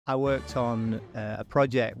I worked on a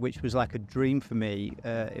project which was like a dream for me.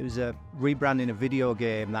 It was a rebranding a video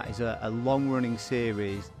game that is a long-running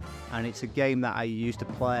series, and it's a game that I used to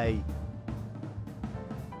play.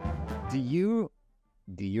 Do you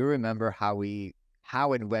remember how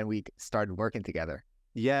and when we started working together?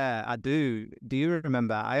 Yeah, I do. Do you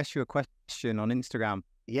remember? I asked you a question on Instagram.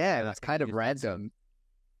 Yeah, it I was think kind you of just had some. random.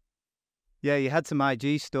 Yeah, you had some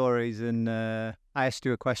IG stories, and I asked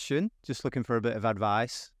you a question, just looking for a bit of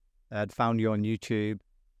advice. I'd found you on YouTube,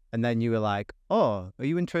 and then you were like, "Oh, are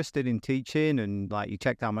you interested in teaching?" And like, you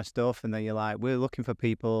checked out my stuff, and then you're like, "We're looking for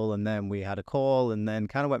people," and then we had a call, and then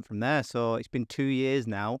kind of went from there. So it's been 2 years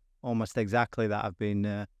now, almost exactly, that I've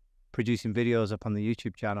been producing videos up on the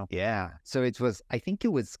YouTube channel. Yeah. So I think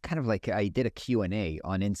it was kind of like I did a Q&A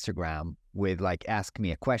on Instagram with like, ask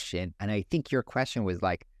me a question. And I think your question was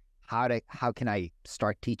like, how can I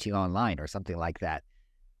start teaching online or something like that?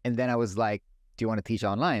 And then I was like, do you want to teach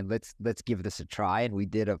online? Let's give this a try. And we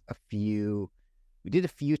did a few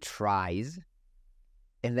tries.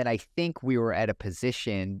 And then I think we were at a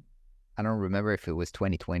position, I don't remember if it was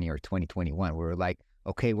 2020 or 2021. We were like,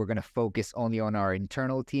 okay, we're going to focus only on our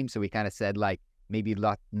internal team. So we kind of said like, maybe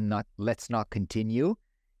let's not continue.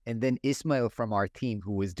 And then Ismail from our team,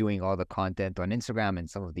 who was doing all the content on Instagram and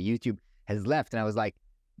some of the YouTube, has left. And I was like,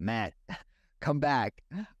 Matt, come back.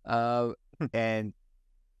 And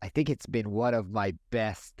I think it's been one of my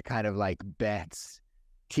best kind of like bets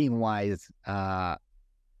team-wise that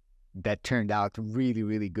turned out really,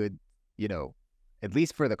 really good, at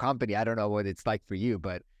least for the company. I don't know what it's like for you,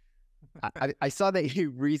 but I saw that you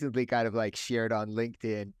recently kind of like shared on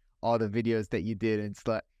LinkedIn all the videos that you did and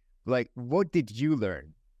stuff. Like, what did you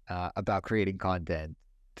learn about creating content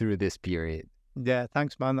through this period? Yeah,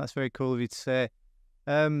 thanks, man. That's very cool of you to say.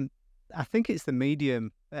 I think it's the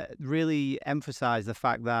medium. Really emphasize the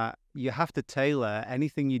fact that you have to tailor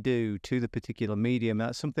anything you do to the particular medium.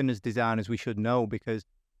 That's something as designers we should know, because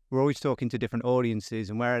we're always talking to different audiences,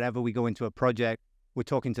 and wherever we go into a project, we're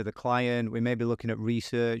talking to the client. We may be looking at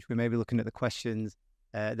research. We may be looking at the questions,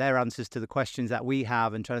 their answers to the questions that we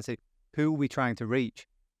have, and trying to say, who are we trying to reach?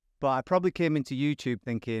 But I probably came into YouTube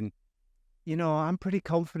thinking, I'm pretty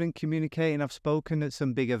confident communicating. I've spoken at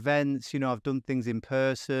some big events. I've done things in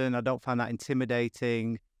person. I don't find that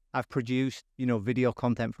intimidating. I've produced, video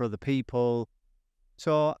content for other people.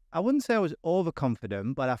 So I wouldn't say I was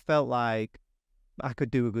overconfident, but I felt like I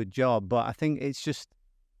could do a good job. But I think it's just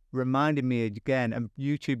reminded me again, and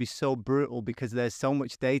YouTube is so brutal because there's so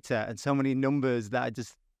much data and so many numbers that are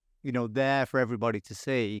just, there for everybody to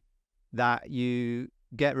see, that you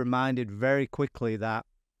get reminded very quickly that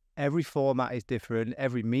every format is different,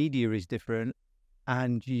 every media is different,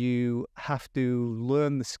 and you have to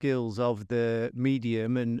learn the skills of the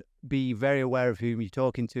medium and be very aware of whom you're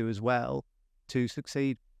talking to as well to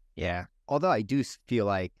succeed. Yeah. Although I do feel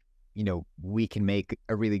like, we can make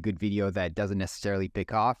a really good video that doesn't necessarily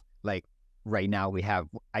pick off. Like right now we have,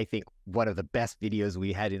 I think, one of the best videos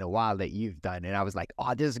we had in a while that you've done. And I was like,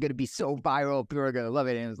 oh, this is going to be so viral. People are going to love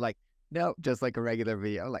it. And it was like, no, just like a regular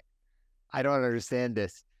video. I'm like, I don't understand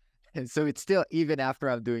this. And so it's still, even after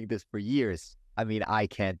I'm doing this for years, I mean, I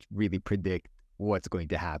can't really predict what's going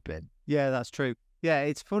to happen. Yeah, that's true. Yeah,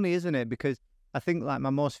 it's funny, isn't it? Because I think like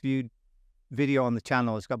my most viewed video on the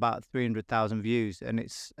channel has got about 300,000 views, and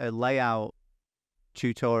it's a layout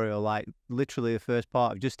tutorial, like literally the first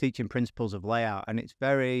part of just teaching principles of layout. And it's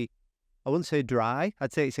very, I wouldn't say dry,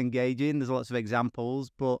 I'd say it's engaging. There's lots of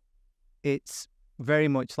examples, but it's very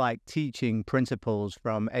much like teaching principles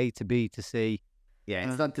from A to B to C. Yeah,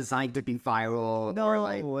 it's not designed to be viral. No, or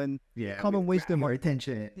like, and yeah, common wisdom or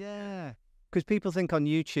attention. Yeah, because people think on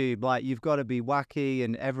YouTube, like, you've got to be wacky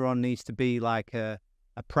and everyone needs to be like a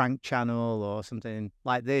prank channel or something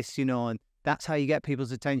like this, and that's how you get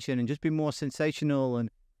people's attention, and just be more sensational and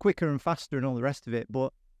quicker and faster and all the rest of it.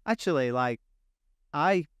 But actually, like,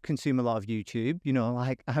 I consume a lot of YouTube,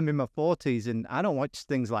 like I'm in my 40s and I don't watch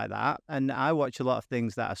things like that. And I watch a lot of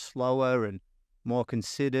things that are slower and more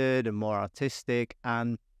considered and more artistic.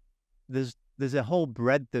 And there's a whole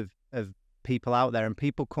breadth of people out there, and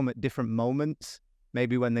people come at different moments.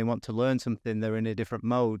 Maybe when they want to learn something, they're in a different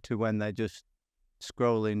mode to when they're just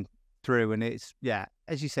scrolling through. And it's, yeah,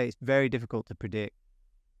 as you say, it's very difficult to predict.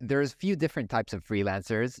 There's a few different types of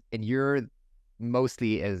freelancers, and you're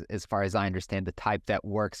mostly, as far as I understand, the type that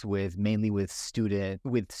works mainly with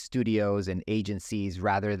studios and agencies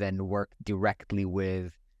rather than work directly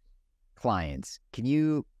with clients. Can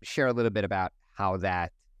you share a little bit about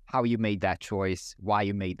how you made that choice, why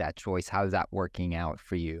you made that choice, how's that working out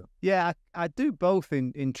for you? Yeah, I do both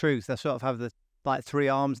in truth. I sort of have the three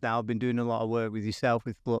arms now. I've been doing a lot of work with yourself,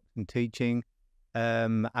 with Flux and teaching.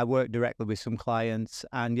 I work directly with some clients,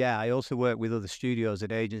 and yeah, I also work with other studios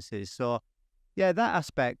and agencies. So yeah, that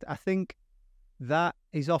aspect, I think that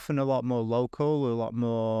is often a lot more local, a lot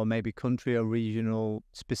more maybe country or regional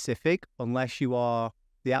specific, unless you are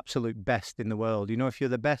the absolute best in the world. You know, if you're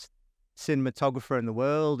the best cinematographer in the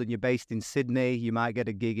world and you're based in Sydney, you might get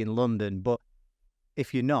a gig in London. But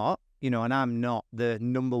if you're not, you know, and I'm not the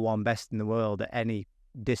number one best in the world at any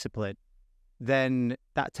discipline, then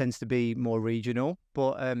that tends to be more regional.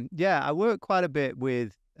 But yeah, I work quite a bit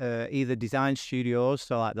with either design studios.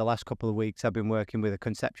 So like the last couple of weeks, I've been working with a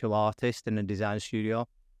conceptual artist in a design studio.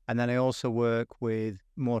 And then I also work with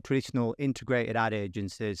more traditional integrated ad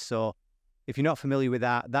agencies. So if you're not familiar with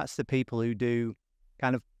that, that's the people who do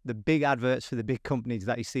kind of the big adverts for the big companies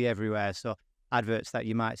that you see everywhere. So adverts that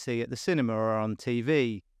you might see at the cinema or on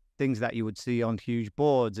TV, things that you would see on huge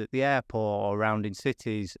boards at the airport or around in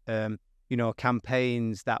cities, you know,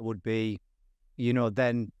 campaigns that would be, you know,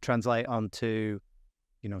 then translate onto,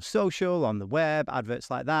 you know, social, on the web, adverts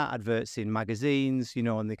like that, adverts in magazines, you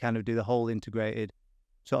know, and they kind of do the whole integrated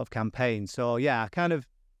sort of campaign. So yeah, I kind of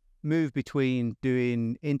move between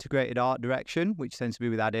doing integrated art direction, which tends to be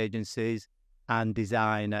with ad agencies, and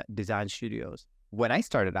design at design studios. When I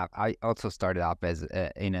started out, I also started out as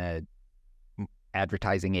in a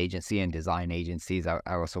advertising agency and design agencies. I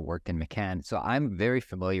also worked in McCann, so I'm very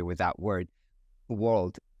familiar with that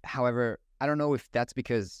world. However, I don't know if that's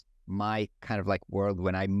because my kind of like world,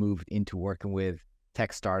 when I moved into working with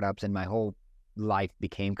tech startups and my whole life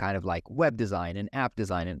became kind of like web design and app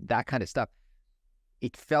design and that kind of stuff,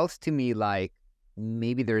 it felt to me like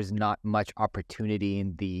maybe there's not much opportunity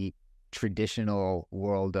in the traditional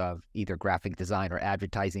world of either graphic design or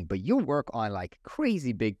advertising, but you work on like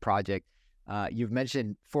crazy big projects. You've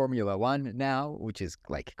mentioned Formula One now, which is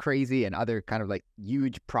like crazy, and other kind of like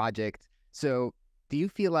huge projects. So do you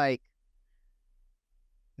feel like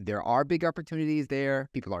there are big opportunities there?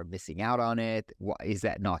 People are missing out on it. Is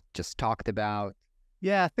that not just talked about?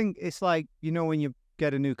 Yeah, I think it's like, you know, when you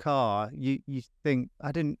get a new car, you think,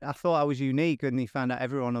 I thought I was unique, and you find out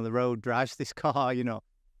everyone on the road drives this car, you know.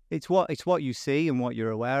 It's what you see and what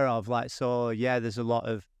you're aware of. Like, so yeah, there's a lot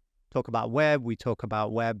of talk about web. We talk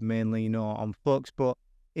about web mainly, you know, on Flux, but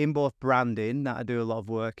in both branding that I do a lot of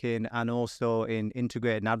work in, and also in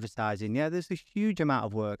integrated advertising, yeah, there's a huge amount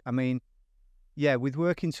of work. I mean, yeah, with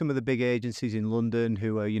working some of the big agencies in London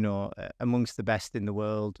who are, you know, amongst the best in the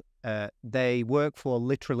world, they work for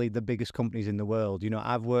literally the biggest companies in the world. You know,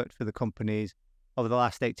 I've worked for the companies over the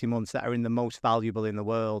last 18 months that are in the most valuable in the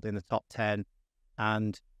world, in the top 10,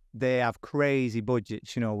 and they have crazy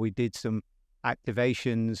budgets. You know, we did some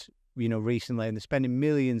activations, you know, recently, and they're spending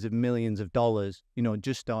millions of dollars, you know,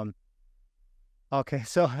 just on. Okay,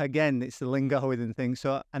 so again, it's the lingo within things.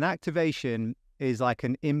 So an activation is like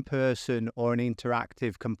an in-person or an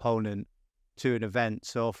interactive component to an event.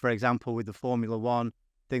 So for example, with the Formula One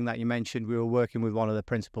thing that you mentioned, we were working with one of the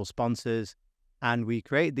principal sponsors, and we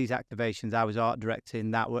created these activations. I was art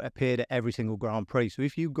directing that appeared at every single Grand Prix. So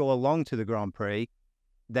if you go along to the Grand Prix,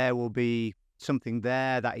 there will be something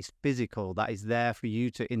there that is physical, that is there for you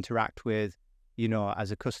to interact with, you know, as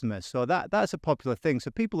a customer. So that's a popular thing.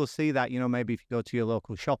 So people will see that, you know, maybe if you go to your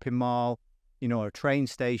local shopping mall, you know, or a train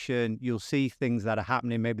station, you'll see things that are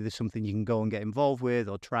happening. Maybe there's something you can go and get involved with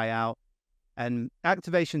or try out. And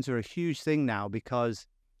activations are a huge thing now because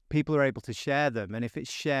people are able to share them. And if it's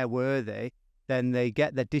share worthy, then they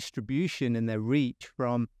get their distribution and their reach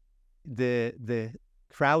from the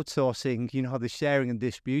crowdsourcing, you know, the sharing and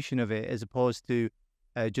distribution of it, as opposed to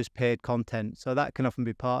just paid content. So that can often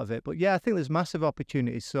be part of it. But yeah, I think there's massive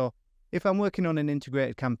opportunities. So if I'm working on an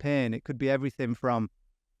integrated campaign, it could be everything from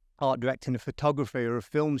art directing a photography or a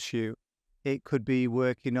film shoot. It could be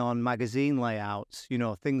working on magazine layouts, you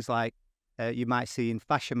know, things like you might see in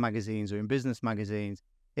fashion magazines or in business magazines.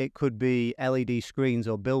 It could be LED screens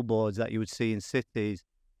or billboards that you would see in cities.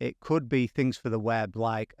 It could be things for the web,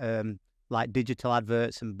 like digital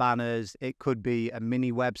adverts and banners. It could be a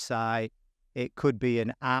mini website. It could be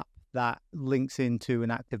an app that links into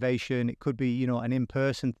an activation. It could be, you know, an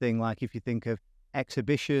in-person thing, like if you think of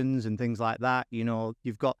exhibitions and things like that, you know,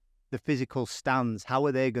 you've got the physical stands. How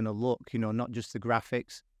are they going to look? You know, not just the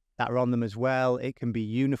graphics that are on them as well. It can be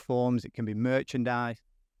uniforms. It can be merchandise.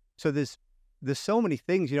 So there's so many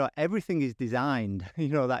things, you know, everything is designed, you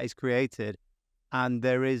know, that is created. And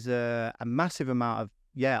there is a massive amount of,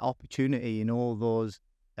 opportunity in all those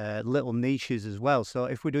little niches as well. So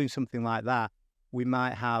if we're doing something like that, we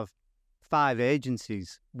might have 5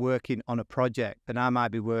 agencies working on a project, and I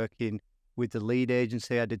might be working with the lead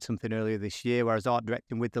agency. I did something earlier this year where I was art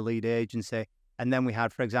directing with the lead agency. And then we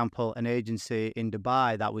had, for example, an agency in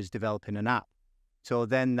Dubai that was developing an app. So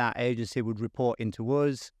then that agency would report into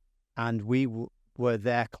us, and we were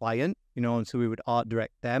their client, and so we would art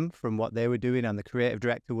direct them from what they were doing, and the creative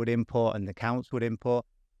director would import and the accounts would import.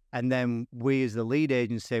 And then we as the lead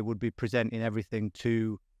agency would be presenting everything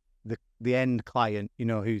to the end client,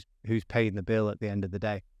 who's paying the bill at the end of the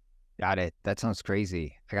day. Got it. That sounds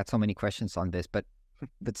crazy. I got so many questions on this, but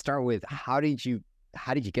let's start with how did you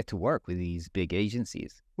get to work with these big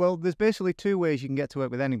agencies? Well, there's basically two ways you can get to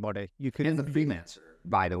work with anybody. You can As a freelancer,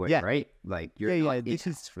 by the way, Yeah. right? Like you're not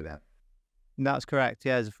in-house for them. That's correct.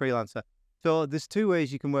 Yeah, as a freelancer. So there's two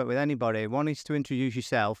ways you can work with anybody. One is to introduce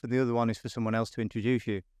yourself, and the other one is for someone else to introduce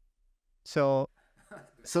you. So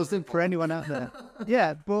So simple. for anyone out there,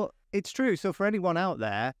 yeah, but it's true. So for anyone out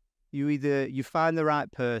there, you find the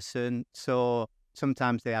right person. So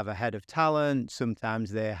sometimes they have a head of talent,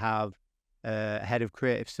 sometimes they have a head of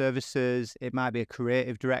creative services. It might be a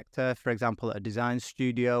creative director, for example, at a design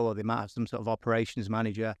studio, or they might have some sort of operations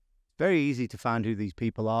manager. Very easy to find who these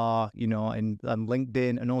people are, on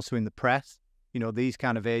LinkedIn and also in the press. These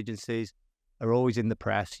kind of agencies are always in the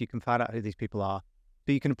press. You can find out who these people are.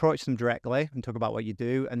 So you can approach them directly and talk about what you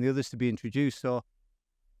do, and the others to be introduced. So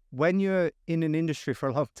when you're in an industry for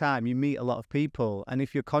a long time, you meet a lot of people. And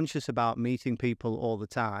if you're conscious about meeting people all the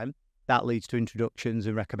time, that leads to introductions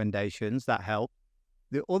and recommendations. That help.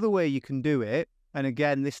 The other way you can do it, and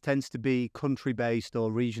again, this tends to be country-based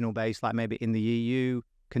or regional-based, like maybe in the EU,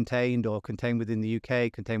 contained within the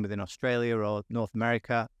UK, contained within Australia or North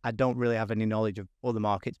America. I don't really have any knowledge of other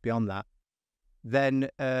markets beyond that. Then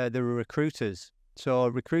there are recruiters. So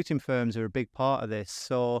recruiting firms are a big part of this.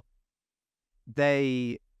 So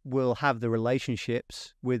they will have the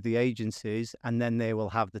relationships with the agencies, and then they will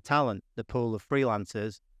have the talent, the pool of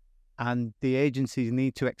freelancers, and the agencies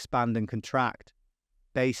need to expand and contract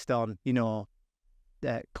based on,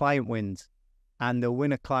 client wins. And they'll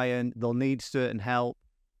win a client, they'll need certain help,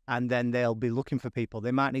 and then they'll be looking for people.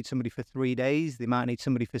 They might need somebody for 3 days, they might need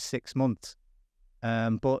somebody for 6 months.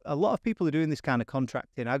 But a lot of people are doing this kind of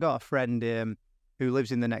contracting. I got a friend who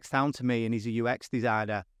lives in the next town to me, and he's a UX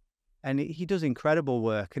designer, and he does incredible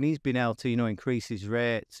work, and he's been able to, increase his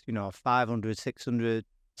rates, 500, 600,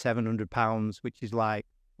 700 pounds, which is like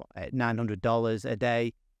 $900 a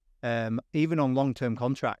day, even on long-term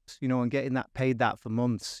contracts, and getting paid that for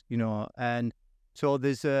months, and so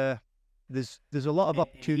there's a lot of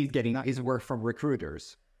opportunity. He's getting his work from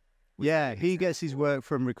recruiters. Yeah, he gets his work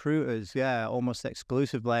from recruiters, almost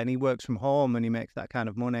exclusively, and he works from home and he makes that kind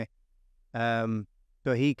of money.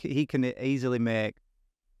 So he can easily make,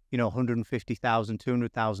 $150,000,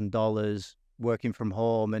 $200,000 working from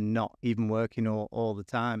home and not even working all the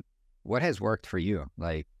time. What has worked for you?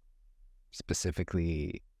 Like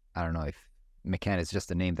specifically, I don't know if McCann is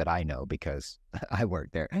just a name that I know because I work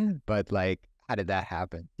there, but like, how did that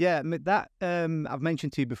happen? Yeah, that I've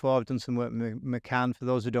mentioned to you before. I've done some work with McCann. For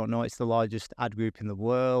those who don't know, it's the largest ad group in the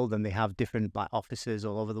world, and they have different offices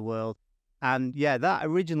all over the world. And yeah, that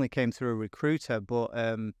originally came through a recruiter, but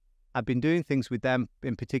I've been doing things with them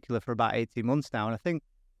in particular for about 18 months now. And I think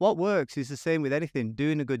what works is the same with anything,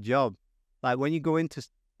 doing a good job. Like when you go into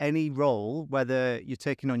any role, whether you're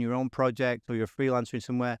taking on your own project or you're a freelancer in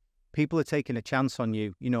somewhere, people are taking a chance on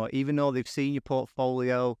you. Even though they've seen your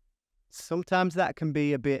portfolio, sometimes that can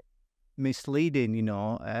be a bit misleading,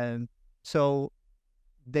 so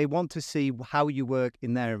they want to see how you work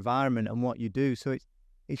in their environment and what you do. So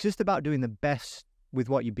it's just about doing the best with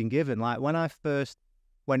what you've been given. Like when I first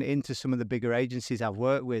went into some of the bigger agencies I've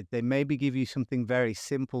worked with, they maybe give you something very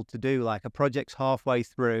simple to do, like a project's halfway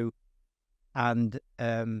through. And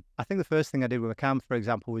I think the first thing I did with McCann, for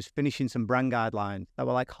example, was finishing some brand guidelines that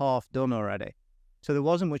were like half done already. So there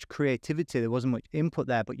wasn't much creativity, there wasn't much input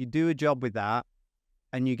there, but you do a job with that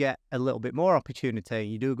and you get a little bit more opportunity.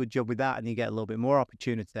 You do a good job with that and you get a little bit more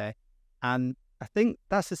opportunity. And I think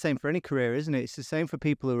that's the same for any career, isn't it? It's the same for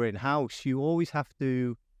people who are in-house. You always have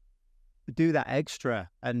to do that extra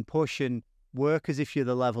and push and work as if you're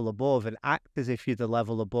the level above and act as if you're the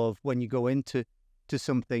level above when you go into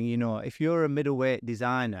something. If you're a middleweight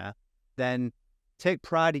designer, then take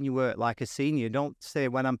pride in your work like a senior. Don't say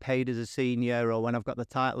when I'm paid as a senior or when I've got the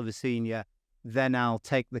title of a senior, then I'll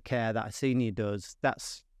take the care that a senior does.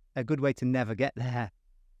 That's a good way to never get there.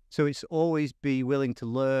 So it's always be willing to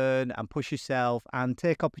learn and push yourself and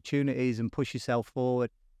take opportunities and push yourself forward.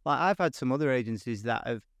 Like I've had some other agencies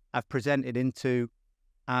that I've presented into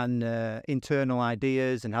and internal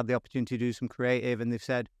ideas and had the opportunity to do some creative, and they've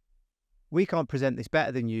said, we can't present this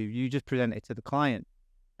better than you. You just present it to the client.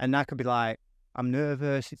 And that could be like, I'm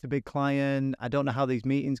nervous, it's a big client, I don't know how these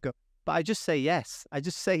meetings go. But I just say yes. I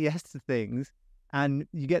just say yes to things. and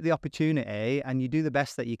you get the opportunity and you do the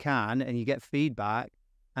best that you can and you get feedback,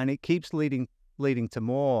 and it keeps leading to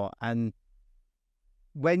more. And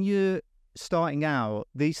when you're starting out,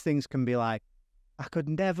 these things can be like, I could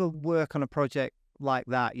never work on a project like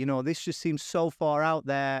that. You know, this just seems so far out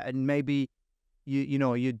there, and maybe you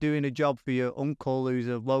know, you're doing a job for your uncle who's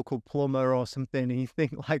a local plumber or something, and you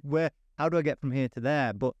think like, how do I get from here to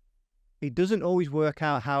there? But it doesn't always work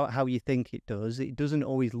out how you think it does. It doesn't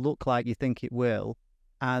always look like you think it will.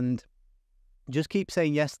 And just keep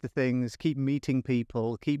saying yes to things, keep meeting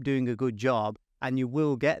people, keep doing a good job, and you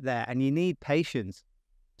will get there. And you need patience.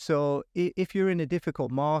 So if you're in a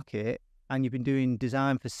difficult market and you've been doing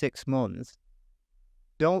design for 6 months,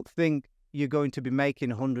 don't think you're going to be making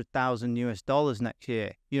 $100,000 next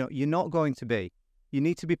year. You know, you're not going to be. You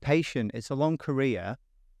need to be patient. It's a long career,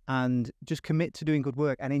 and just commit to doing good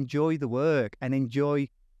work and enjoy the work and enjoy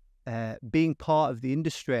being part of the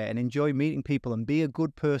industry and enjoy meeting people and be a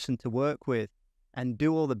good person to work with and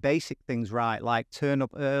do all the basic things right, like turn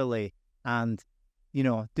up early and, you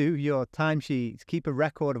know, do your timesheets, keep a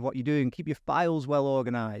record of what you're doing, keep your files well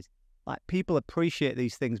organized. Like, people appreciate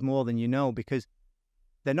these things more than you know, because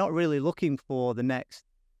they're not really looking for the next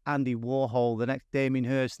Andy Warhol, the next Damien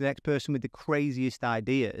Hirst, the next person with the craziest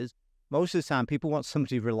ideas. Most of the time, people want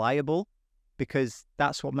somebody reliable, because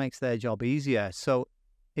that's what makes their job easier. So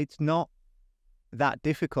it's not that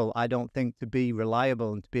difficult, I don't think, to be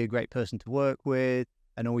reliable and to be a great person to work with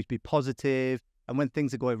and always be positive. And when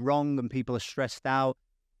things are going wrong and people are stressed out,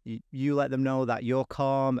 you let them know that you're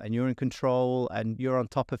calm and you're in control and you're on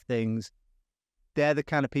top of things. They're the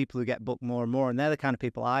kind of people who get booked more and more, and they're the kind of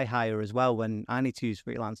people I hire as well when I need to use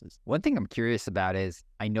freelancers. One thing I'm curious about is,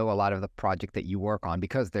 I know a lot of the project that you work on,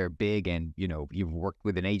 because they're big and, you know, you've worked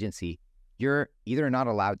with an agency, you're either not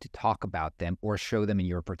allowed to talk about them or show them in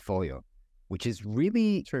your portfolio, which is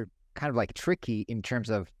really kind of like tricky in terms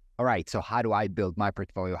of, all right, so how do I build my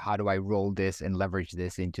portfolio? How do I roll this and leverage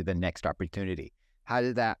this into the next opportunity? How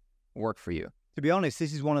did that work for you? To be honest,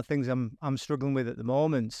 this is one of the things I'm struggling with at the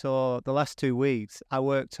moment. So the last 2 weeks, I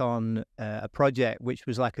worked on a project which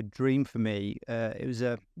was like a dream for me. It was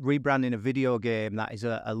a rebranding a video game that is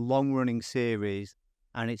a long-running series,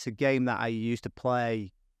 and it's a game that I used to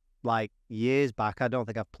play like years back. I don't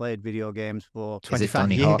think I've played video games for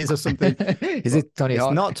 25 years or something. Is it Tony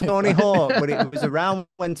Hawk? It's not Tony Hawk, but it was around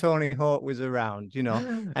when Tony Hawk was around, you know,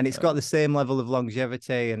 and it's got the same level of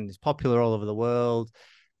longevity and it's popular all over the world.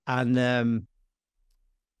 And,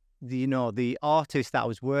 the artist that I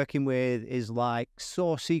was working with is like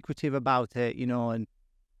so secretive about it, you know, and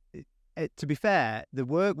to be fair, the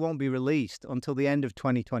work won't be released until the end of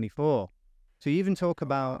 2024. So you even talk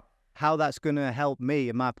about how that's going to help me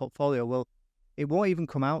in my portfolio. Well, it won't even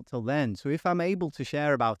come out till then. So if I'm able to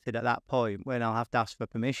share about it at that point, when I'll have to ask for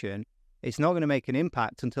permission, it's not going to make an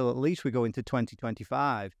impact until at least we go into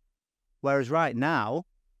 2025. Whereas right now,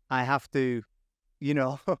 I have to, you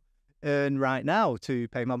know, earn right now to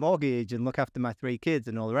pay my mortgage and look after my 3 kids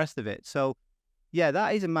and all the rest of it. So yeah,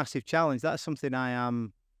 that is a massive challenge. That's something I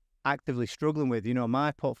am actively struggling with. You know,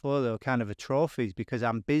 my portfolio kind of a trophies because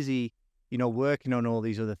I'm busy, you know, working on all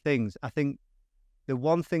these other things. I think the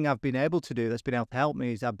one thing I've been able to do that's been able to help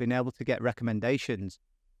me is I've been able to get recommendations.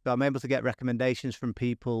 So I'm able to get recommendations from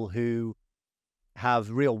people who have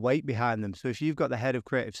real weight behind them. So if you've got the head of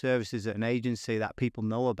creative services at an agency that people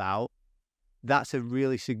know about, that's a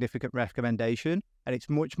really significant recommendation. And it's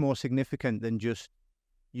much more significant than just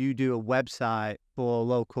you do a website for a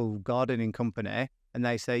local gardening company and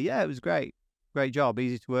they say, yeah, it was great job,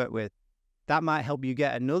 easy to work with. That might help you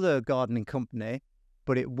get another gardening company,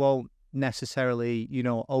 but it won't necessarily, you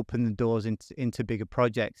know, open the doors into bigger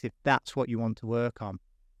projects if that's what you want to work on.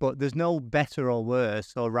 But there's no better or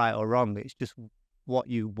worse or right or wrong. It's just what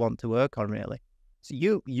you want to work on, really. So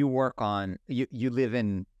you work on, you live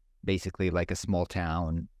in basically like a small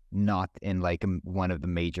town, not in like one of the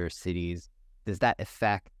major cities. Does that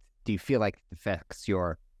affect, do you feel like it affects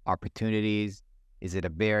your opportunities? Is it a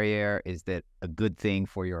barrier? Is that a good thing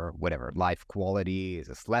for your whatever life quality? Is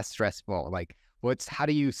this less stressful? Like, how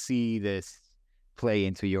do you see this play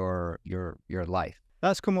into your life?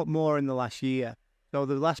 That's come up more in the last year. So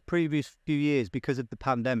the previous few years, because of the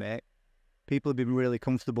pandemic, people have been really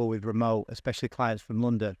comfortable with remote, especially clients from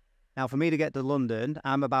London. Now, for me to get to London,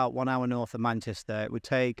 I'm about 1 hour north of Manchester. It would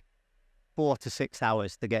take 4 to 6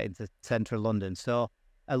 hours to get into central London. So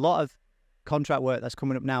a lot of contract work that's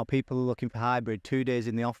coming up now, people are looking for hybrid, 2 days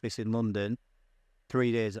in the office in London,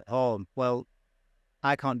 3 days at home. Well,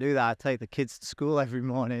 I can't do that. I take the kids to school every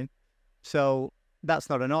morning. So that's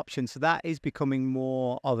not an option. So that is becoming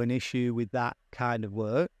more of an issue with that kind of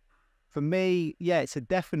work. for me, yeah, it's a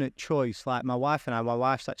definite choice. Like my wife's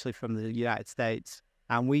actually from the United States,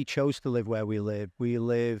 and we chose to live where we live. We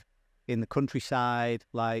live in the countryside,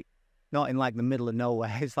 like not in like the middle of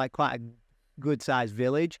nowhere. It's like quite a good sized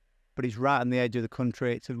village, but it's right on the edge of the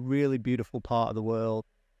country. It's a really beautiful part of the world.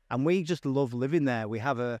 And we just love living there. We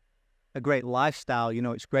have a great lifestyle. You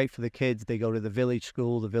know, it's great for the kids. They go to the village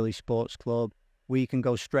school, the village sports club. We can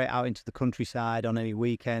go straight out into the countryside on any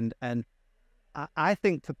weekend. And I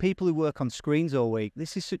think for people who work on screens all week,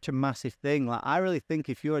 this is such a massive thing. Like, I really think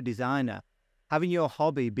if you're a designer, having your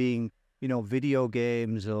hobby being, you know, video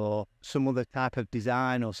games or some other type of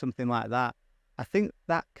design or something like that, I think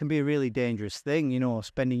that can be a really dangerous thing, you know,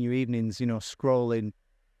 spending your evenings, you know, scrolling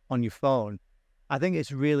on your phone. I think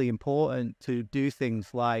it's really important to do things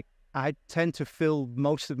like, I tend to fill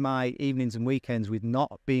most of my evenings and weekends with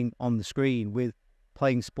not being on the screen, with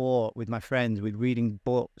playing sport with my friends, with reading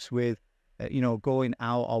books, with you know, going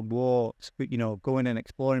out on walks, you know, going and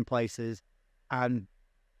exploring places. And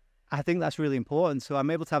I think that's really important. So I'm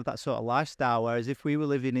able to have that sort of lifestyle. Whereas if we were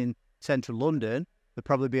living in central London, there'd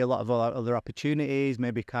probably be a lot of other opportunities.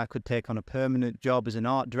 Maybe I could take on a permanent job as an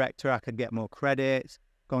art director. I could get more credits,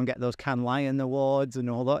 go and get those Cannes Lion awards and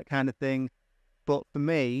all that kind of thing. But for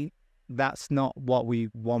me, that's not what we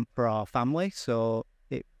want for our family. So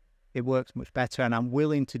it works much better. And I'm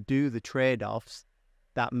willing to do the trade-offs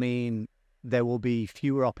that mean there will be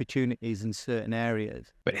fewer opportunities in certain areas.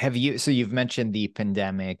 But so you've mentioned the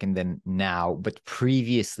pandemic and then now, but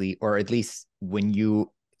previously, or at least when you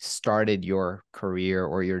started your career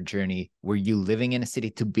or your journey, were you living in a city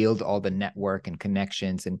to build all the network and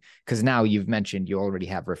connections? And because now you've mentioned you already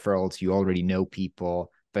have referrals, you already know people,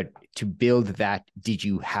 but to build that, did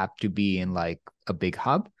you have to be in like a big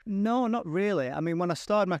hub? No, not really. I mean, when I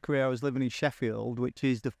started my career, I was living in Sheffield, which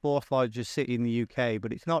is the fourth largest city in the UK,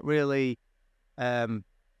 but it's not really a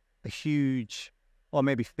huge, or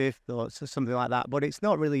maybe fifth or something like that, but it's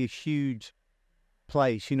not really a huge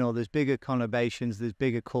place. You know, there's bigger conurbations, there's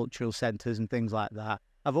bigger cultural centres and things like that.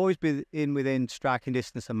 I've always been within striking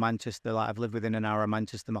distance of Manchester. Like, I've lived within an hour of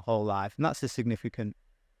Manchester my whole life, and that's a significant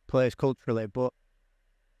place culturally. But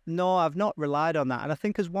no, I've not relied on that. And I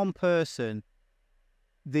think as one person,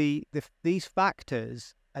 these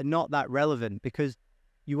factors are not that relevant, because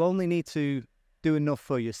you only need to do enough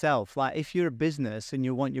for yourself. Like, if you're a business and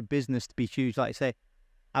you want your business to be huge, like say,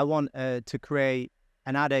 I want to create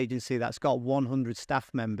an ad agency that's got 100 staff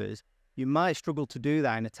members, you might struggle to do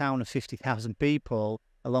that in a town of 50,000 people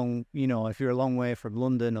along, you know, if you're a long way from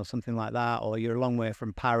London or something like that, or you're a long way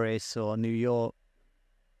from Paris or New York.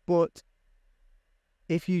 But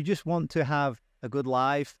if you just want to have a good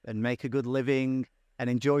life and make a good living and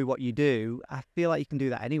enjoy what you do, I feel like you can do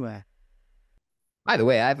that anywhere. By the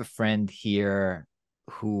way, I have a friend here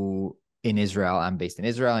who in Israel, I'm based in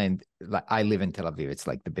Israel, and I live in Tel Aviv. It's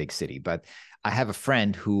like the big city, but I have a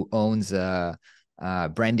friend who owns a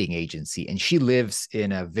branding agency, and she lives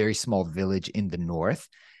in a very small village in the north.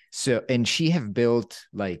 So, and she have built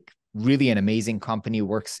like really an amazing company,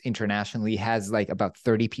 works internationally, has like about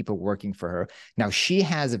 30 people working for her. Now she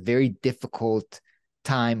has a very difficult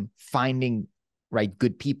time finding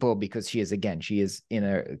good people, because she is in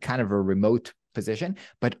a kind of a remote position.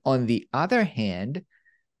 But on the other hand,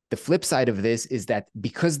 the flip side of this is that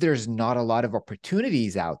because there's not a lot of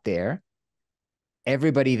opportunities out there,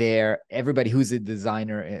 everybody who's a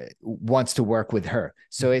designer wants to work with her.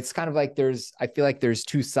 So it's kind of like I feel like there's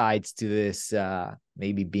two sides to this,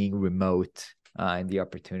 maybe being remote and the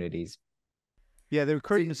opportunities. Yeah, the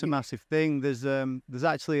recruitment's a massive thing. There's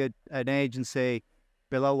actually an agency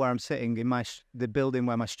below where I'm sitting in the building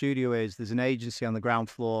where my studio is. There's an agency on the ground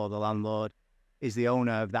floor. The landlord is the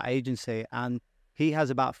owner of that agency, and he has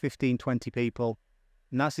about 15, 20 people.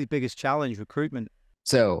 And that's his biggest challenge, recruitment.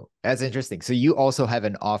 So that's interesting. So you also have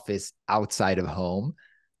an office outside of home.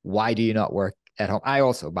 Why do you not work at home? I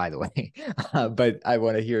also, by the way, but I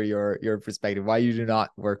want to hear your perspective. Why you do not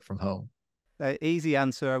work from home? Easy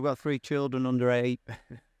answer. I've got 3 children under 8.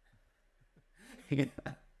 Yeah.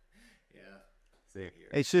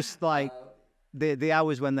 It's just like the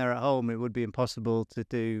hours when they're at home, it would be impossible to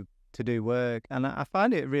do work. And I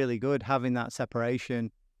find it really good having that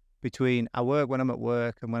separation between I work when I'm at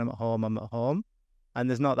work, and when I'm at home. And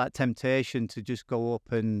there's not that temptation to just go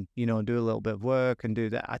up and, you know, do a little bit of work and do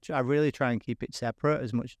that. I really try and keep it separate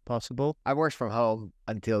as much as possible. I worked from home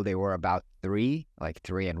until they were about 3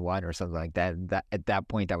 and 1 or something like that. At that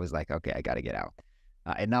point, I was like, okay, I got to get out.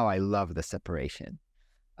 And now I love the separation.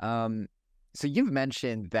 So you've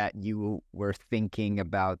mentioned that you were thinking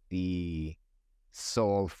about the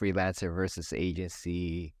sole freelancer versus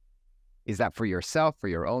agency. Is that for yourself, for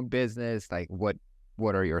your own business? Like what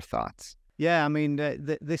what are your thoughts? Yeah, I mean,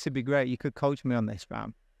 this would be great. You could coach me on this,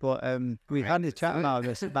 Ram. But we had a chat about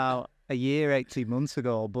this about a year, 18 months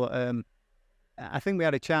ago. But I think we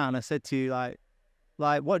had a chat, and I said to you,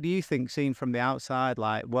 like, what do you think, seen from the outside?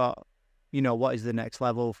 Like, what is the next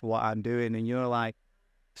level for what I'm doing? And you're like,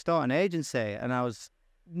 start an agency. And I was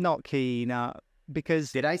not keen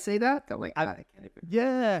because... Did I say that? Oh my God, I can't even...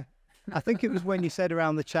 Yeah. I think it was when you said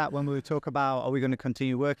around the chat when we were talking about, are we going to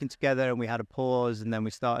continue working together? And we had a pause and then we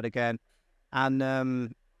started again. And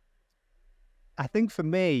I think for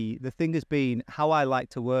me, the thing has been how I like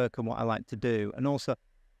to work and what I like to do. And also,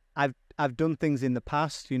 I've done things in the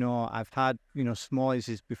past, I've had, small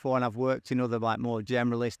agencies before, and I've worked in other like more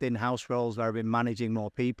generalist in-house roles where I've been managing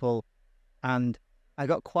more people. And I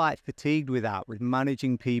got quite fatigued with that, with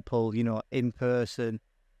managing people, in person,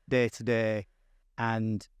 day to day.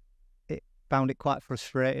 And found it quite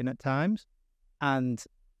frustrating at times. And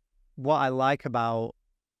what I like about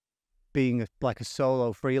being like a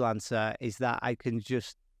solo freelancer is that I can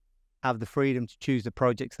just have the freedom to choose the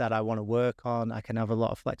projects that I want to work on. I can have a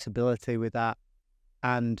lot of flexibility with that.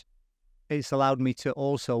 And it's allowed me to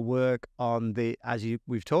also work on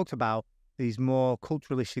we've talked about, these more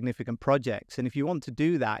culturally significant projects. And if you want to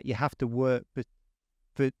do that, you have to work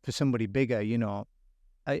for somebody bigger,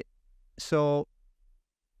 So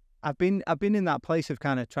I've been in that place of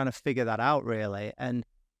kind of trying to figure that out really, and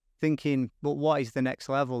thinking, but what is the next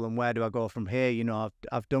level and where do I go from here?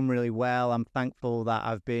 I've done really well. I'm thankful that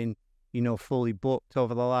I've been, fully booked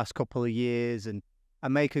over the last couple of years, and I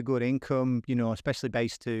make a good income, especially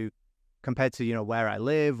compared to, where I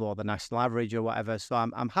live or the national average or whatever. So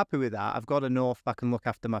I'm happy with that. I've got enough. I can look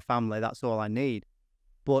after my family. That's all I need.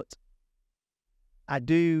 But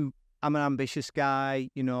I'm an ambitious guy,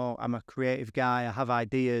 I'm a creative guy, I have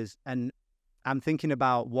ideas, and I'm thinking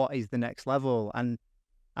about what is the next level. And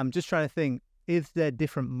I'm just trying to think, is there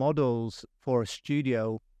different models for a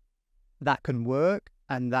studio that can work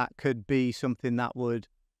and that could be something that would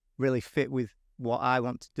really fit with what I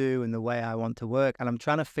want to do and the way I want to work? And I'm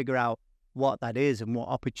trying to figure out what that is and what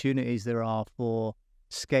opportunities there are for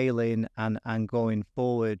scaling and going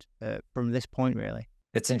forward from this point, really.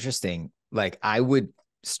 It's interesting. Like, I would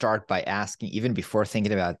start by asking, even before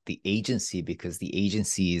thinking about the agency, because the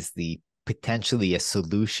agency is potentially a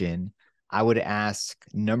solution, I would ask,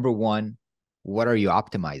 number one, what are you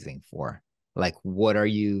optimizing for? Like, what are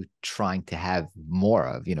you trying to have more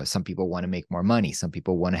of? Some people want to make more money. Some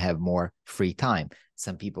people want to have more free time.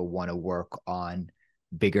 Some people want to work on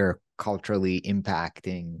bigger culturally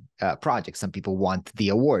impacting projects. Some people want the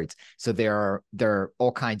awards. So there are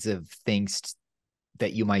all kinds of things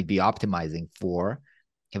that you might be optimizing for.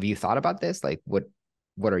 Have you thought about this? Like,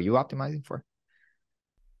 what are you optimizing for?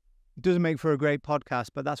 It doesn't make for a great podcast,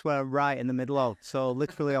 but that's where I'm right in the middle of. So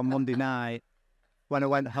literally on Monday night, when I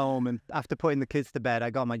went home and after putting the kids to bed, I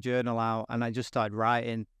got my journal out and I just started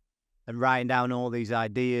writing down all these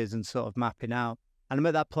ideas and sort of mapping out. And I'm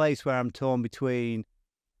at that place where I'm torn between,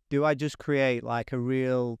 do I just create like a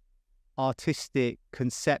real artistic,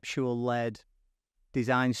 conceptual-led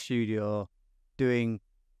design studio doing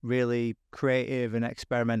really creative and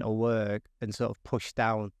experimental work and sort of push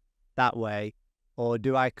down that way? Or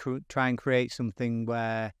do I try and create something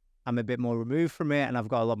where I'm a bit more removed from it and I've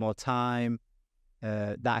got a lot more time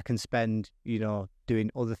that I can spend,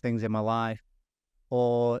 doing other things in my life?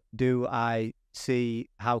 Or do I see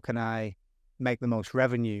how can I make the most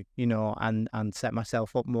revenue, and set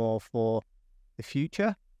myself up more for the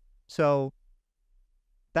future? So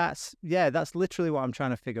that's literally what I'm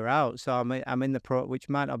trying to figure out. So I'm in the which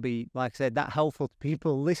might not be, like I said, that helpful to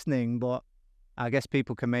people listening, but I guess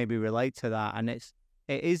people can maybe relate to that. And it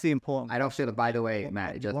is the important. I don't feel, by the way,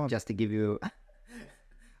 Matt, just to give you,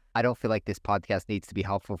 I don't feel like this podcast needs to be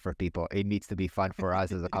helpful for people. It needs to be fun for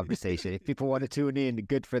us as a conversation. If people want to tune in,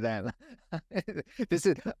 good for them.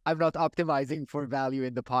 I'm not optimizing for value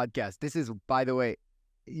in the podcast. This is, by the way,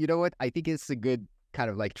 you know what? I think it's a good kind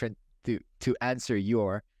of like trend to answer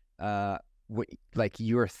your like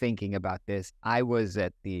you're thinking about this. I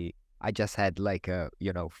just had like a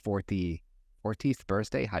 40th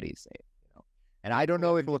birthday. How do you say it? And I don't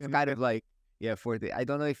know if it was kind of like 40. I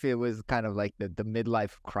don't know if it was kind of like the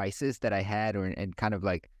midlife crisis that I had, and kind of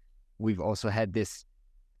like we've also had this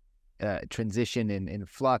transition in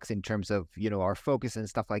Flux in terms of our focus and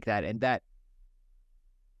stuff like that, and that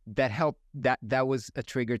helped. That was a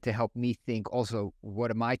trigger to help me think also,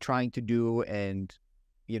 what am I trying to do, and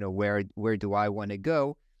where do I want to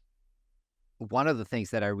go? One of the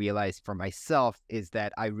things that I realized for myself is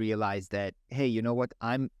that I realized that, hey, you know what?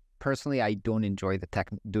 Personally, I don't enjoy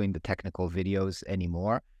doing the technical videos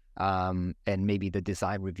anymore, and maybe the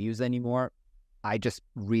design reviews anymore. I just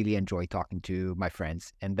really enjoy talking to my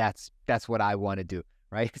friends, and that's what I want to do,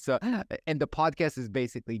 right? So, and the podcast is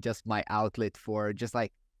basically just my outlet for just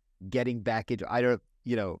like getting back into, I don't,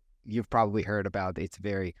 you've probably heard about, it's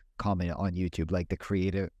very common on YouTube, like the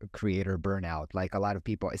creator burnout. Like a lot of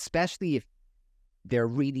people, especially if they're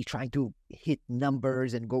really trying to hit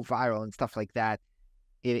numbers and go viral and stuff like that,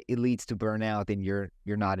 it leads to burnout, and you're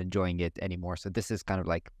not enjoying it anymore. So this is kind of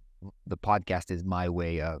like, the podcast is my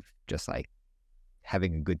way of just like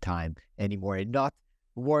having a good time anymore, and not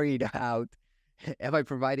worried about, am I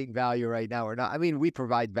providing value right now or not? I mean, we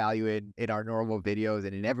provide value in our normal videos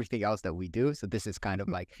and in everything else that we do. So this is kind of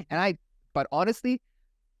like, but honestly,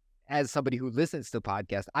 as somebody who listens to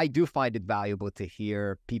podcasts, I do find it valuable to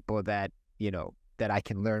hear people that, that I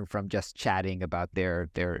can learn from, just chatting about their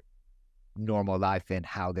normal life and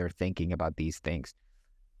how they're thinking about these things.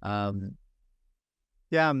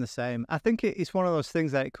 Yeah, I'm the same. I think it's one of those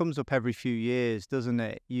things that it comes up every few years, doesn't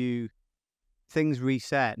it? Things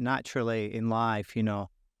reset naturally in life,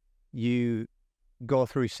 you go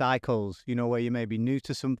through cycles, where you may be new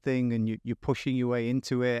to something and you're pushing your way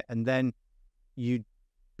into it, and then you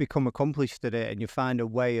become accomplished at it and you find a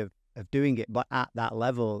way of doing it, but at that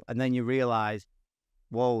level. And then you realize,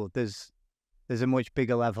 whoa, there's a much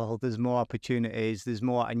bigger level, there's more opportunities, there's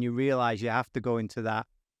more, and you realize you have to go into that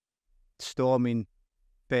storming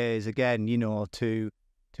phase again,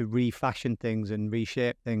 to refashion things and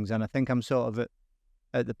reshape things. And I think I'm sort of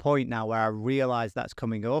at the point now where I realize that's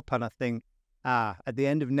coming up, and I think, at the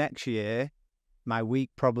end of next year, my week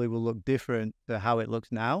probably will look different to how it looks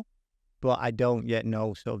now, but I don't yet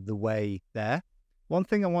know sort of the way there. One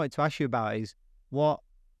thing I wanted to ask you about is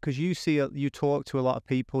because you talk to a lot of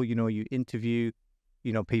people, you interview,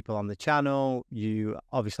 people on the channel, you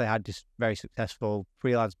obviously had this very successful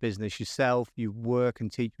freelance business yourself, you work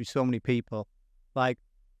and teach with so many people. Like,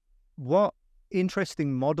 what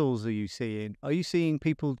interesting models are you seeing? Are you seeing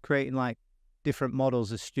people creating like different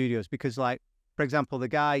models of studios? Because like, for example, the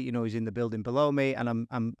guy, is in the building below me, and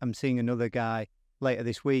I'm seeing another guy later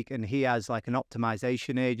this week, and he has like an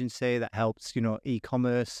optimization agency that helps,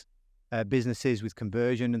 e-commerce businesses with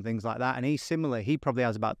conversion and things like that. And he's similar. He probably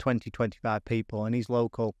has about 20, 25 people, and he's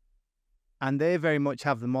local. And they very much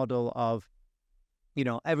have the model of,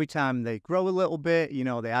 every time they grow a little bit,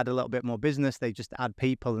 they add a little bit more business, they just add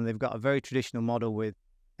people. And they've got a very traditional model with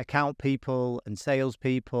account people and sales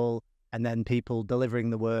people, and then people delivering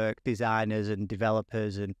the work, designers and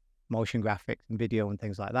developers and motion graphics and video and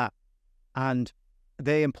things like that. And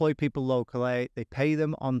they employ people locally. They pay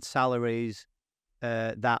them on salaries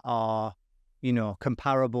that are,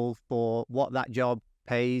 comparable for what that job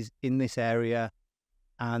pays in this area.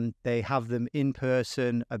 And they have them in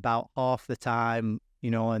person about half the time,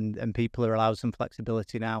 and people are allowed some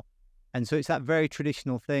flexibility now. And so it's that very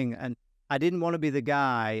traditional thing. And I didn't want to be the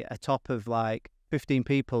guy atop of like 15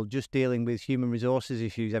 people just dealing with human resources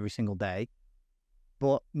issues every single day.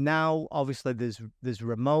 But now, obviously, there's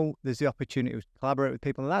remote, there's the opportunity to collaborate with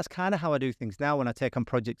people. And that's kind of how I do things now when I take on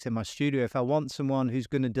projects in my studio. If I want someone who's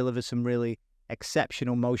going to deliver some really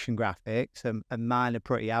exceptional motion graphics, and mine are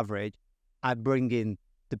pretty average, I bring in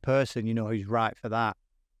the person, who's right for that.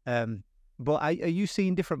 But are you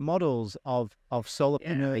seeing different models of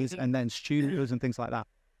solopreneurs and then studios and things like that?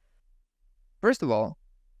 First of all,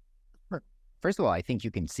 I think you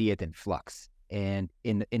can see it in Flux. And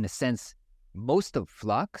in a sense, most of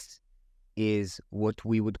Flux is what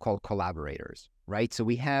we would call collaborators, right? So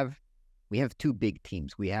we have two big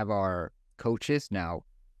teams. We have our coaches. Now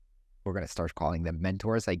we're going to start calling them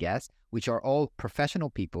mentors, I guess, which are all professional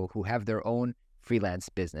people who have their own freelance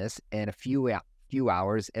business, and a few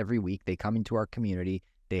hours every week they come into our community,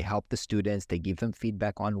 they help the students, they give them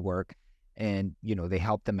feedback on work, and they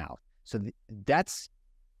help them out. So that's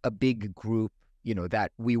a big group,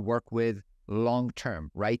 that we work with long term,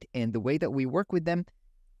 right? And the way that we work with them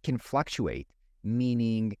can fluctuate,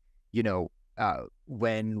 meaning,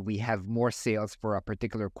 when we have more sales for a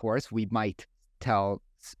particular course, we might tell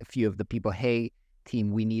a few of the people, hey,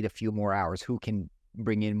 team, we need a few more hours. Who can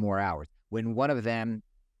bring in more hours? When one of them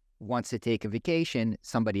wants to take a vacation,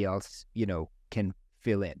 somebody else, can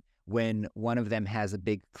fill in. When one of them has a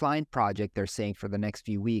big client project, they're saying for the next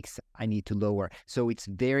few weeks, I need to lower. So it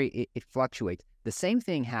fluctuates. The same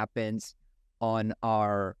thing happens on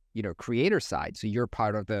our, creator side. So you're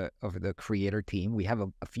part of the creator team. We have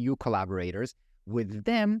a few collaborators. With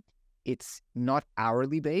them, it's not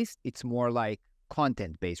hourly based. It's more like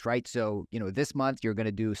content based, right? So, this month you're going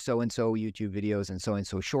to do so-and-so YouTube videos and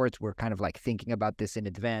so-and-so shorts. We're kind of like thinking about this in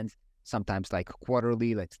advance, sometimes like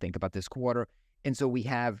quarterly. Let's think about this quarter. And so we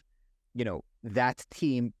have that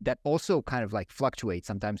team that also kind of like fluctuates.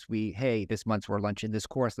 Sometimes hey, this month we're launching this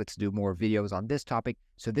course, let's do more videos on this topic.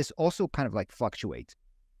 So this also kind of like fluctuates.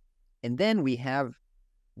 And then we have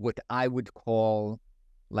what I would call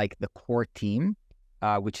like the core team,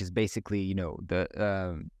 which is basically,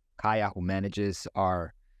 the Kaya, who manages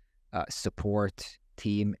our support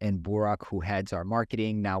team, and Burak, who heads our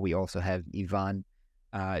marketing. Now we also have Ivan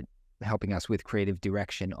helping us with creative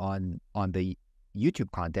direction on the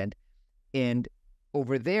YouTube content. And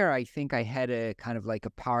over there, I think I had a kind of like a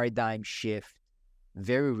paradigm shift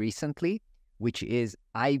very recently, which is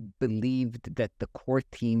I believed that the core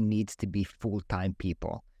team needs to be full-time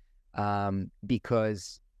people.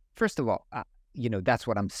 Because first of all, that's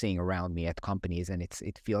what I'm seeing around me at companies. And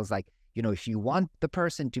it feels like, if you want the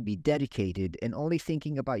person to be dedicated and only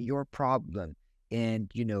thinking about your problem, and,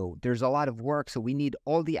 there's a lot of work, so we need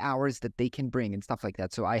all the hours that they can bring and stuff like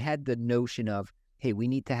that. So I had the notion of, hey, we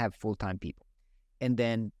need to have full-time people. And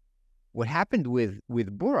then what happened with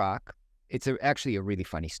Burak, it's actually a really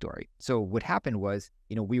funny story. So what happened was,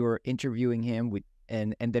 we were interviewing him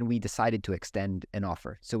and then we decided to extend an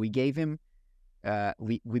offer. So we gave him,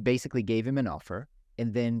 we basically gave him an offer,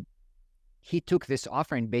 and then he took this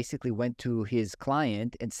offer and basically went to his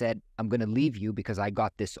client and said, I'm going to leave you because I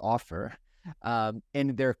got this offer. And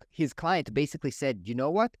his client basically said, you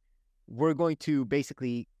know what? We're going to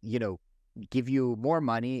basically, give you more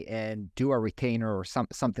money and do a retainer or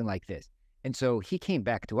something like this. And so he came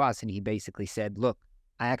back to us and he basically said, look,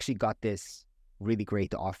 I actually got this really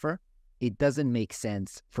great offer. It doesn't make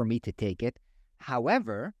sense for me to take it.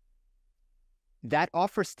 However, that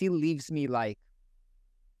offer still leaves me like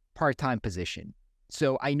part-time position.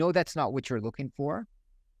 So I know that's not what you're looking for,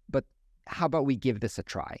 but how about we give this a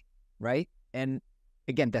try, right? And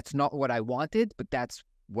again, that's not what I wanted, but that's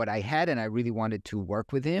what I had, and I really wanted to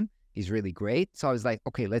work with him. He's really great. So I was like,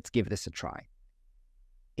 okay, let's give this a try.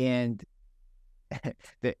 And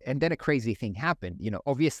and then a crazy thing happened.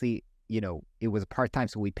 Obviously, it was part-time,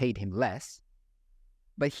 so we paid him less,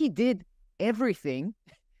 but he did everything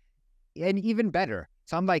and even better.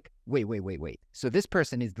 So I'm like, wait. So this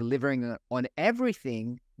person is delivering on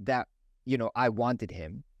everything that, I wanted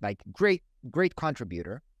him, like great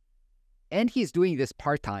contributor. And he's doing this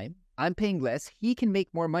part-time. I'm paying less. He can make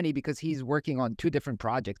more money because he's working on 2 different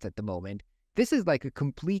projects at the moment. This is like a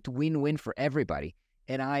complete win-win for everybody.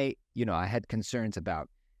 And I had concerns about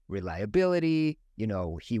reliability.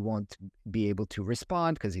 He won't be able to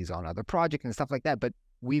respond because he's on other projects and stuff like that. But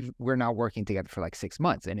we're now working together for like 6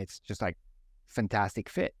 months, and it's just like fantastic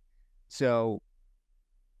fit. So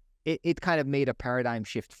it kind of made a paradigm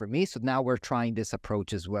shift for me. So now we're trying this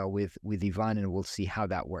approach as well with Ivan, and we'll see how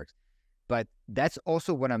that works. But that's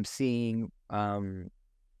also what I'm seeing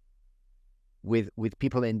with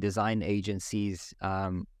people in design agencies.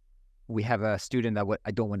 We have a student that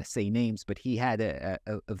I don't want to say names, but he had a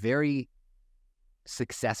very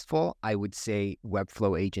successful, I would say,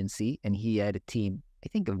 Webflow agency, and he had a team, I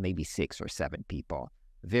think, of maybe 6 or 7 people.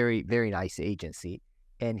 Very, very nice agency.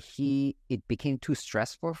 And it became too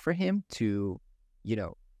stressful for him to,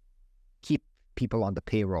 keep people on the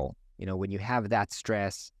payroll. When you have that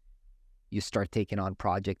stress, you start taking on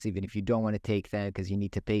projects, even if you don't want to take them because you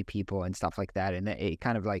need to pay people and stuff like that. And it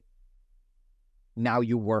kind of like, now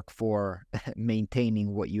you work for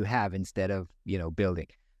maintaining what you have instead of, building.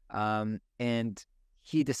 And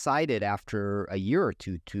he decided after a year or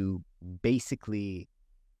two to basically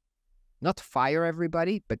not fire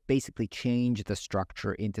everybody, but basically change the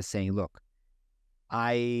structure into saying, look,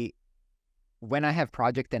 when I have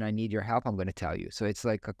project and I need your help, I'm going to tell you. So it's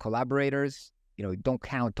like collaborators, don't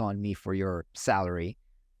count on me for your salary,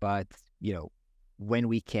 but, when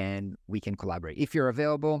we can collaborate. If you're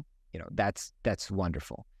available, that's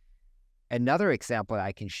wonderful. Another example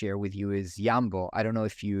I can share with you is Yambo. I don't know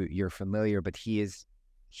if you're familiar, but he is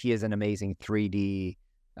an amazing 3D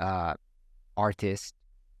artist.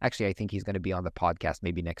 Actually, I think he's going to be on the podcast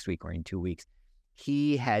maybe next week or in 2 weeks.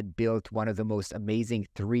 He had built one of the most amazing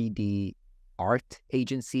 3D art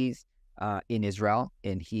agencies in Israel,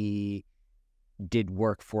 and he did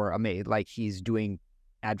work for he's doing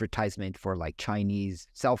advertisement for like Chinese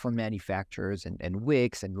cell phone manufacturers and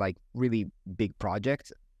Wix and like really big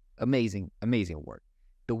projects. Amazing work.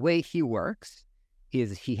 The way he works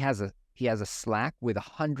is he has a Slack with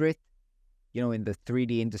 100. In the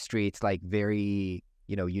 3D industry, it's like very,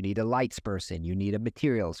 you need a lights person, you need a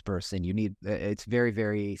materials person, it's very,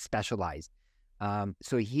 very specialized.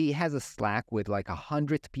 So he has a Slack with like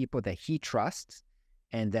 100 people that he trusts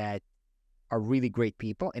and that are really great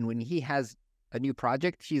people. And when he has a new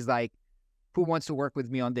project, he's like, who wants to work with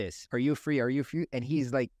me on this? Are you free? And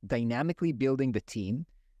he's like dynamically building the team.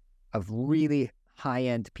 of really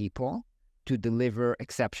high-end people to deliver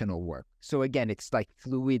exceptional work. So again, it's like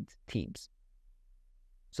fluid teams.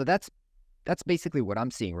 So that's basically what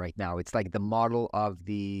I'm seeing right now. It's like the model of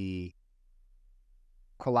the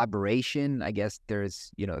collaboration. I guess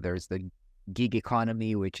there's the gig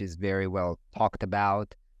economy, which is very well talked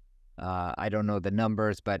about. I don't know the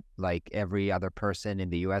numbers, but like every other person in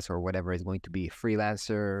the US or whatever is going to be a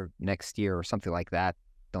freelancer next year or something like that.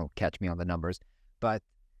 Don't catch me on the numbers. But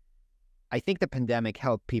I think the pandemic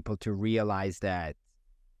helped people to realize that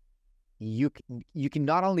you can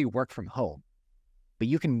not only work from home, but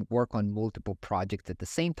you can work on multiple projects at the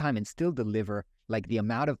same time and still deliver. Like the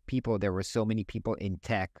amount of people, there were so many people in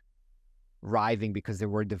tech thriving because there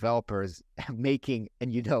were developers making,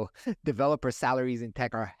 and developer salaries in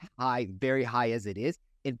tech are high, very high as it is.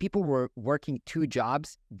 And people were working 2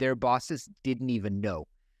 jobs their bosses didn't even know.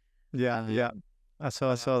 Yeah. I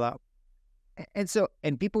saw that.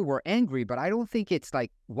 And people were angry, but I don't think it's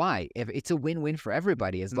like, why? If it's a win-win for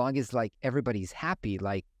everybody, as long as like everybody's happy,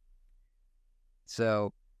 like,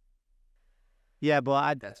 so. Yeah,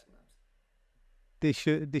 but they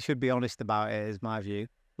should be honest about it, is my view.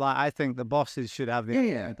 Like, I think the bosses should have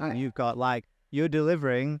you've got, like, you're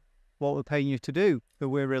delivering what we're paying you to do, but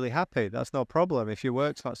we're really happy. That's no problem if your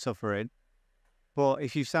work's not suffering. But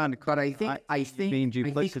if you sound, but I think being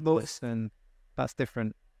duplicitous, and that's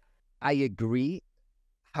different. I agree.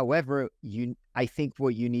 However, I think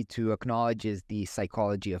what you need to acknowledge is the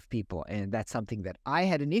psychology of people, and that's something that I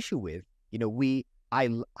had an issue with.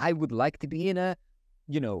 I would like to be in a,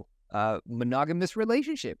 monogamous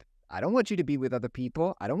relationship. I don't want you to be with other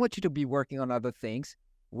people. I don't want you to be working on other things.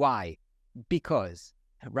 Why? Because,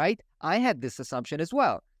 right? I had this assumption as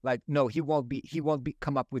well. Like, no, he won't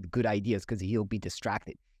come up with good ideas because he'll be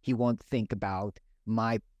distracted. He won't think about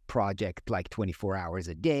my project like 24 hours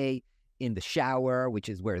a day in the shower, which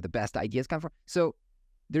is where the best ideas come from. So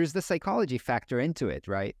there's the psychology factor into it,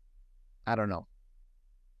 right? I don't know.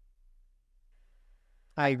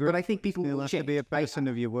 I agree. But I think people will will have to be a person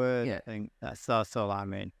of your word. Yeah. I think that's all I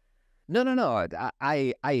mean. No.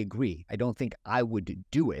 I agree. I don't think I would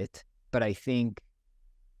do it, but I think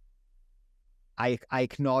I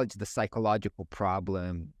acknowledge the psychological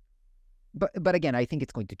problem. But again, I think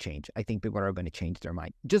it's going to change. I think people are going to change their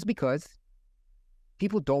mind just because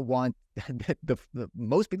people don't want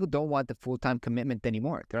most people don't want the full-time commitment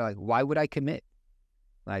anymore. They're like, why would I commit?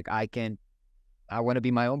 Like, I want to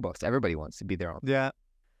be my own boss. Everybody wants to be their own. Yeah.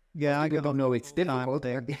 I don't know it's difficult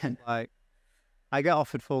there. Like, I get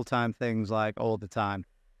offered full-time things like all the time,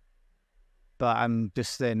 but I'm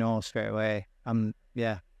just saying no straight away.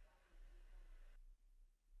 Yeah.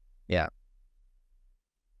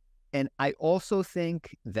 And I also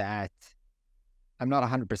think that I'm not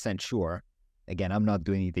 100% sure. Again, I'm not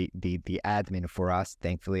doing the admin for us.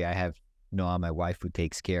 Thankfully, I have Noah, my wife, who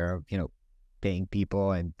takes care of, paying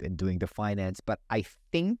people and doing the finance. But I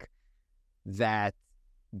think that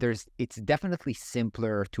it's definitely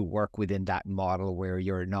simpler to work within that model where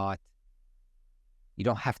you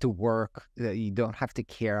don't have to work, you don't have to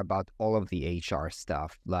care about all of the HR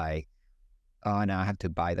stuff, like, oh, now I have to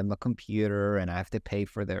buy them a computer and I have to pay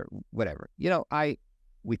for their whatever.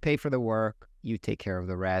 We pay for the work, you take care of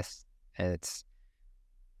the rest.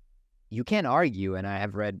 You can't argue, and I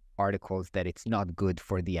have read articles that it's not good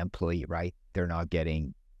for the employee, right? They're not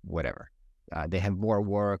getting whatever. They have more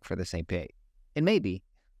work for the same pay. And maybe,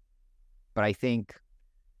 but I think,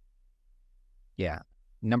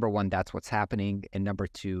 number one, that's what's happening. And number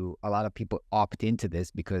two, a lot of people opt into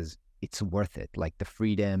this because it's worth it. Like, the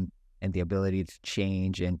freedom and the ability to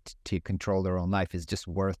change and to control their own life is just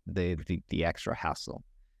worth the extra hassle.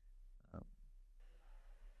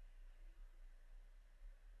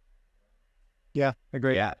 Yeah,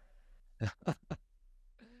 agree. Yeah.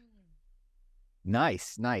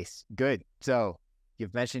 Nice. Good. So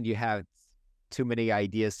you've mentioned you have too many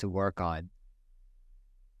ideas to work on.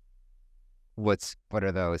 What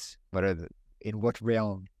are those? In what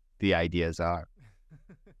realm the ideas are?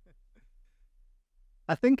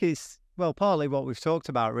 I think it's, well, partly what we've talked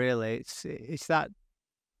about, really. It's that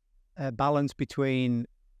balance between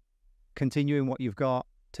continuing what you've got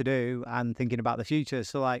to do and thinking about the future.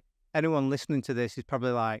 So, like, anyone listening to this is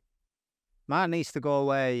probably like, Matt needs to go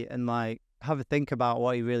away and, like, have a think about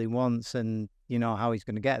what he really wants and, how he's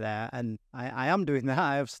going to get there. And I am doing that.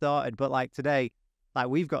 I have started. But, like, today, like,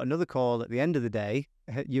 we've got another call at the end of the day,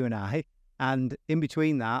 you and I. And in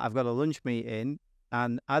between that, I've got a lunch meeting.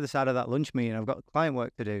 And either side of that lunch meeting, I've got client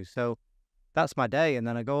work to do. So that's my day. And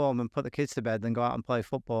then I go home and put the kids to bed, then go out and play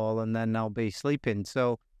football, and then I'll be sleeping.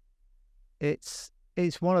 So it's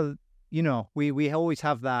one of, we always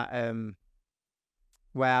have that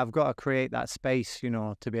where I've got to create that space,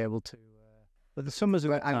 to be able to. But the summer's a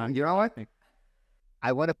good time. You know what?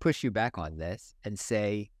 I want to push you back on this and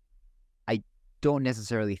say, I don't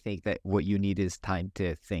necessarily think that what you need is time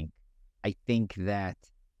to think. I think that,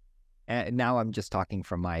 and now I'm just talking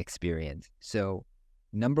from my experience. So,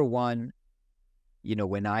 number one,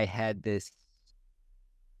 when I had this,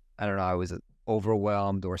 I don't know, I was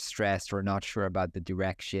overwhelmed or stressed or not sure about the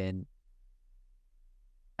direction.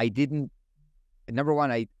 I didn't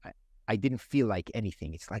feel like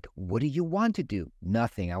anything. It's like, what do you want to do?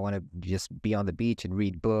 Nothing. I want to just be on the beach and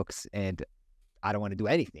read books, and I don't want to do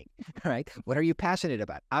anything, right? What are you passionate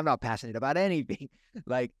about? I'm not passionate about anything.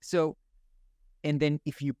 And then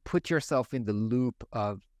if you put yourself in the loop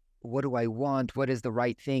of what do I want? What is the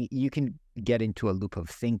right thing? You can get into a loop of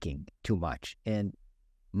thinking too much. And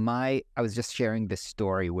I was just sharing this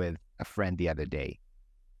story with a friend the other day.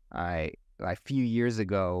 A few years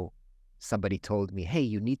ago, somebody told me, hey,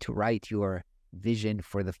 you need to write your vision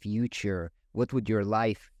for the future. What would your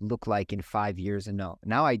life look like in 5 years? And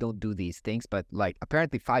now I don't do these things, but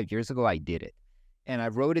apparently 5 years ago I did it. And I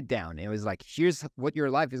wrote it down. And it was like, here's what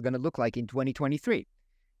your life is going to look like in 2023.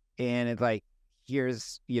 And it's like,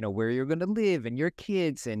 here's, where you're going to live and your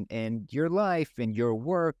kids and your life and your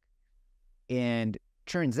work. And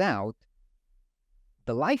turns out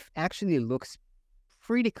the life actually looks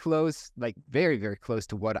pretty close, very, very close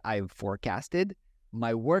to what I've forecasted.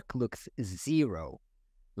 My work looks zero.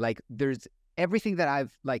 There's everything that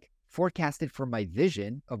I've forecasted for my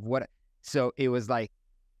vision of what. So it was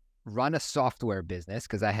run a software business,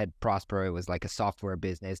 because I had Prospero. It was a software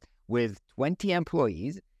business with 20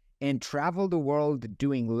 employees and travel the world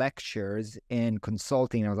doing lectures and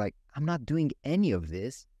consulting. I was like, I'm not doing any of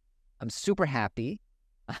this. I'm super happy.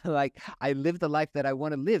 I live the life that I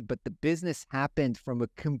want to live, but the business happened from a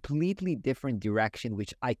completely different direction,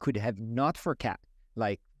 which I could have not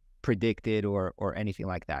predicted or anything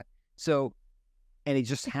like that. So, and it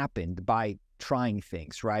just happened by trying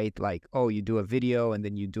things, right? You do a video and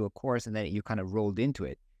then you do a course and then you kind of rolled into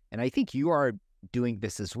it. And I think you are doing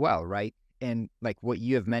this as well, right? And what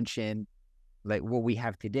you have mentioned, what we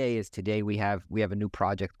have today is we have a new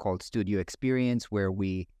project called Studio Experience, where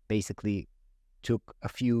we basically took a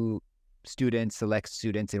few select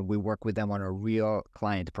students, and we work with them on a real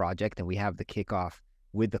client project, and we have the kickoff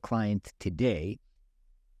with the client today.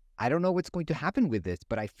 I don't know what's going to happen with this,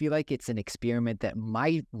 but I feel like it's an experiment that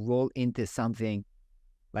might roll into something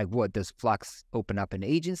what does Flux open up an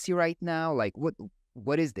agency right now?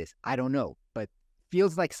 What is this? I don't know, but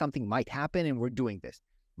feels like something might happen, and we're doing this.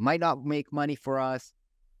 Might not make money for us,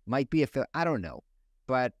 might be I don't know,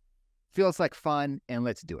 but feels like fun, and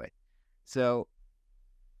let's do it. So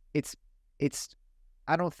it's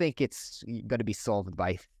I don't think it's going to be solved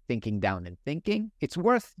by thinking down and thinking. It's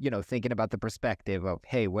worth, thinking about the perspective of,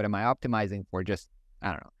 hey, what am I optimizing for? Just,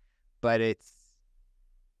 I don't know. But it's,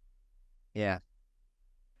 yeah.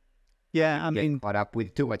 Yeah, I mean, caught up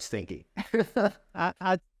with too much thinking. Yeah,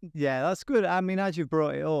 that's good. I mean, as you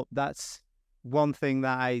brought it up, that's one thing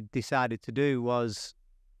that I decided to do was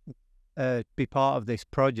be part of this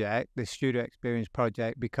project, this Studio Experience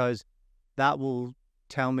project, because that will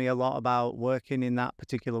tell me a lot about working in that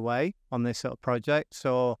particular way on this sort of project.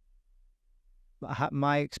 So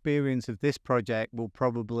my experience of this project will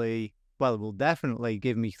definitely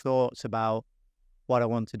give me thoughts about what I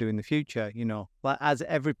want to do in the future, as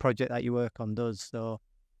every project that you work on does. So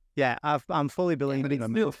yeah, I'm fully believing in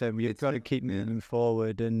them. You've got to keep moving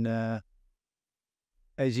forward, and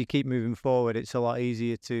as you keep moving forward, it's a lot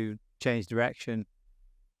easier to change direction.